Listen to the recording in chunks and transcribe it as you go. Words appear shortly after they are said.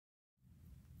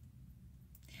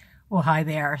Well, hi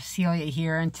there, Celia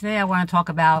here, and today I want to talk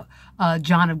about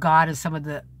John of God and some of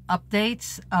the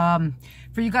updates.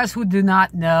 For you guys who do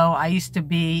not know, I used to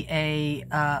be a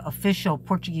official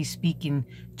Portuguese-speaking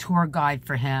tour guide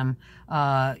for him.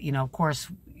 Of course,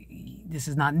 this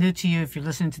is not new to you. If you're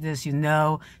listening to this, you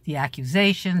know the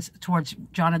accusations towards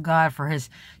John of God for his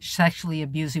sexually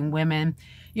abusing women.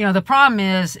 The problem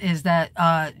is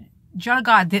that John of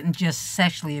God didn't just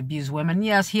sexually abuse women.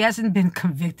 Yes, he hasn't been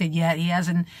convicted yet. He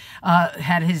hasn't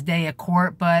had his day at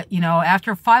court. But,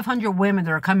 after 500 women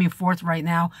that are coming forth right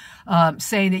now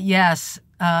saying that, yes,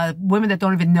 women that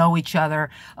don't even know each other,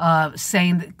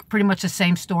 saying pretty much the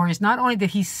same stories. Not only did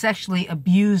he sexually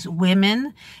abuse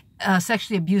women,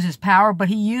 sexually abuse his power, but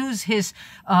he used his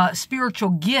spiritual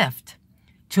gift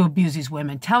to abuse these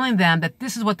women, telling them that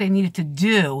this is what they needed to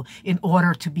do in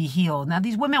order to be healed. Now,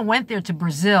 these women went there to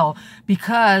Brazil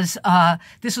because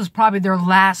this was probably their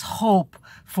last hope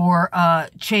for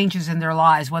changes in their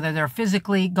lives, whether they're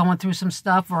physically going through some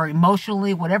stuff or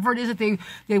emotionally, whatever it is that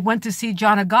they went to see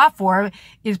John of God for.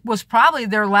 It was probably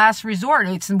their last resort.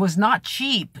 It was not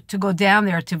cheap to go down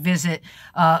there to visit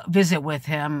with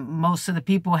him. Most of the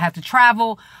people had to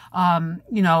travel,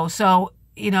 so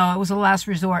it was a last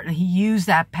resort, and he used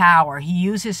that power. He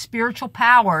used his spiritual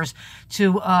powers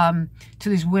to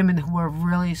these women who were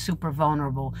really super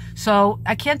vulnerable. So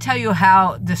I can't tell you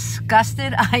how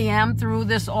disgusted I am through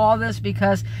all this,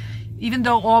 because even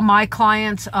though all my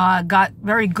clients got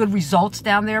very good results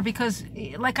down there, because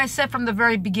like I said from the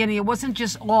very beginning, it wasn't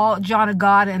just all John of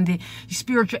God and the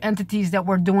spiritual entities that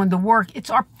were doing the work.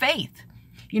 It's our faith.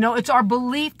 It's our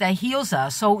belief that heals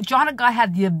us. So John of God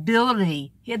had the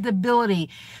ability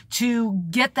to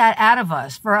get that out of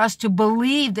us, for us to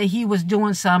believe that he was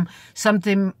doing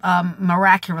something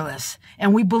miraculous.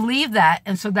 And we believe that.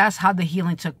 And so that's how the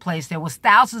healing took place. There was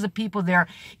thousands of people there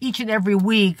each and every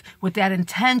week with that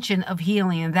intention of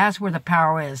healing. And that's where the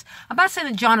power is. I'm not saying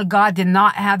that John of God did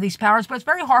not have these powers, but it's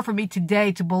very hard for me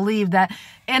today to believe that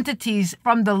entities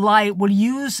from the light would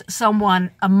use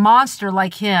a monster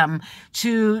like him,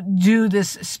 to do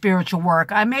this spiritual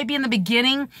work. Maybe in the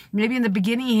beginning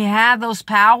he had those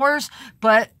powers,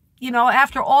 but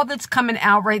after all that's coming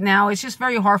out right now, it's just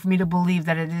very hard for me to believe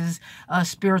that it is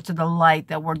spirits of the light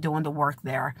that were doing the work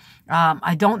there.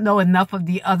 I don't know enough of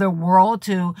the other world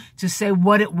to say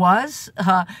what it was,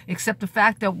 except the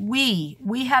fact that we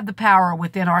have the power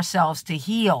within ourselves to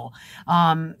heal.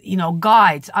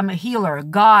 Guides. I'm a healer.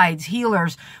 Guides,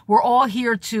 healers. We're all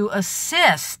here to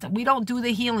assist. We don't do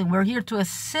the healing. We're here to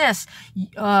assist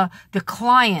the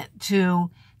client to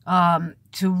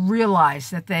realize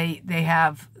that they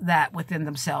have that within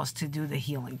themselves to do the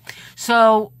healing.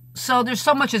 So there's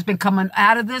so much has been coming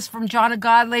out of this from John of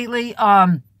God lately.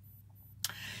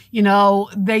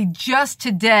 They just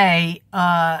today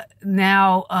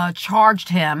now charged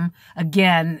him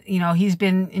again. He's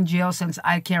been in jail since,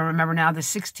 I can't remember now, the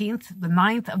 16th, the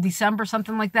 9th of December,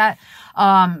 something like that.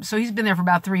 So he's been there for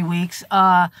about 3 weeks.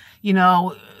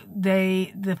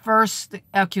 The first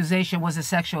accusation was a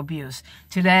sexual abuse.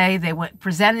 Today they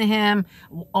presented him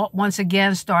once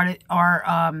again,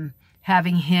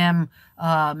 having him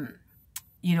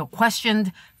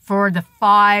questioned for the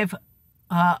 5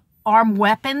 armed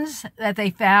weapons that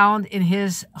they found in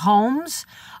his homes.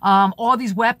 All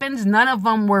these weapons, none of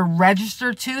them were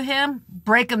registered to him,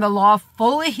 breaking the law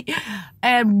fully.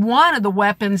 And one of the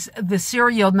weapons, the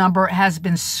serial number has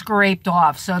been scraped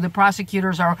off. So the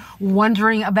prosecutors are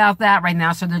wondering about that right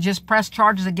now. So they're just pressed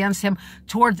charges against him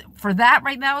for that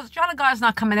right now. John of God is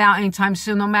not coming out anytime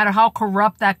soon, no matter how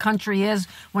corrupt that country is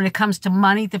when it comes to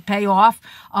money to pay off.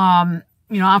 I'm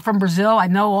from Brazil. I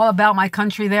know all about my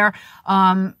country there.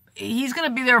 He's going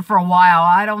to be there for a while.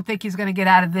 I don't think he's going to get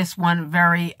out of this one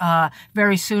very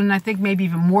soon. I think maybe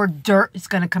even more dirt is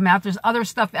going to come out. There's other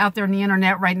stuff out there on the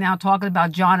internet right now talking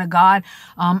about John of God.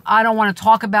 I don't want to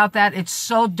talk about that. It's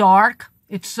so dark.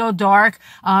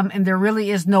 And there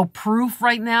really is no proof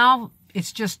right now.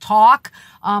 It's just talk,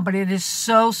 but it is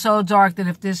so dark that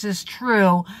if this is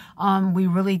true, we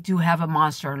really do have a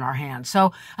monster in our hands.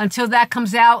 So until that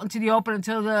comes out into the open,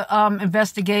 until the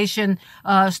investigation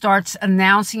starts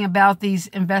announcing about these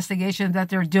investigations that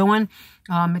they're doing,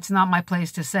 it's not my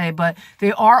place to say, but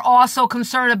they are also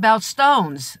concerned about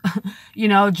stones.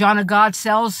 John of God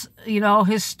sells,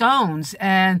 his stones.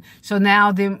 And so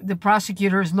now the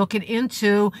prosecutor is looking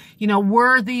into,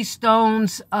 were these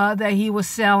stones that he was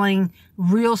selling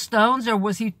real stones, or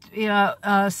was he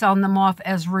selling them off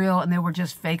as real and they were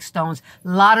just fake stones? A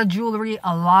lot of jewelry.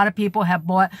 A lot of people have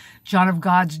bought John of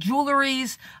God's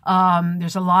jewelries.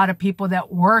 There's a lot of people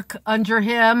that work under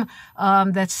him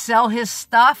that sell his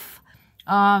stuff.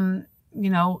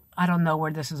 I don't know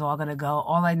where this is all going to go.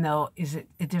 All I know is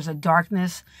that there's a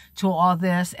darkness to all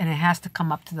this, and it has to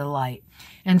come up to the light.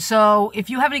 And so if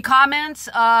you have any comments,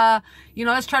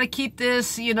 let's try to keep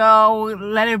this,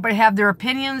 let everybody have their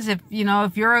opinions. If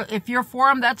you're for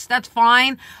them, that's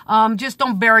fine. Just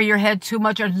don't bury your head too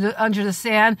much under the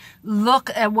sand. Look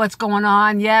at what's going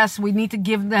on. Yes, we need to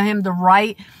give him the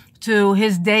right to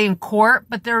his day in court,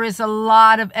 but there is a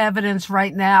lot of evidence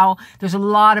right now. There's a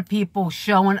lot of people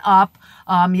showing up.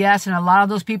 Yes, and a lot of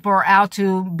those people are out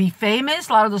to be famous.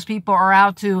 A lot of those people are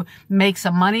out to make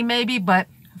some money maybe, but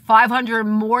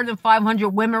more than 500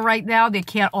 women right now, they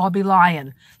can't all be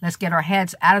lying. Let's get our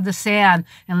heads out of the sand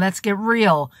and let's get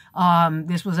real.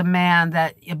 This was a man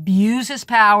that abused his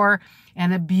power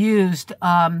and abused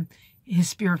his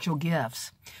spiritual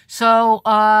gifts. So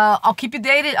I'll keep you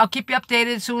updated. I'll keep you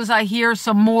updated as soon as I hear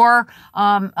some more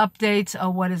updates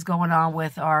of what is going on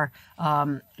with our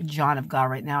John of God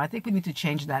right now. I think we need to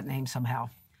change that name somehow.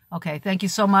 Okay, thank you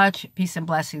so much. Peace and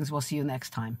blessings. We'll see you next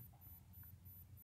time.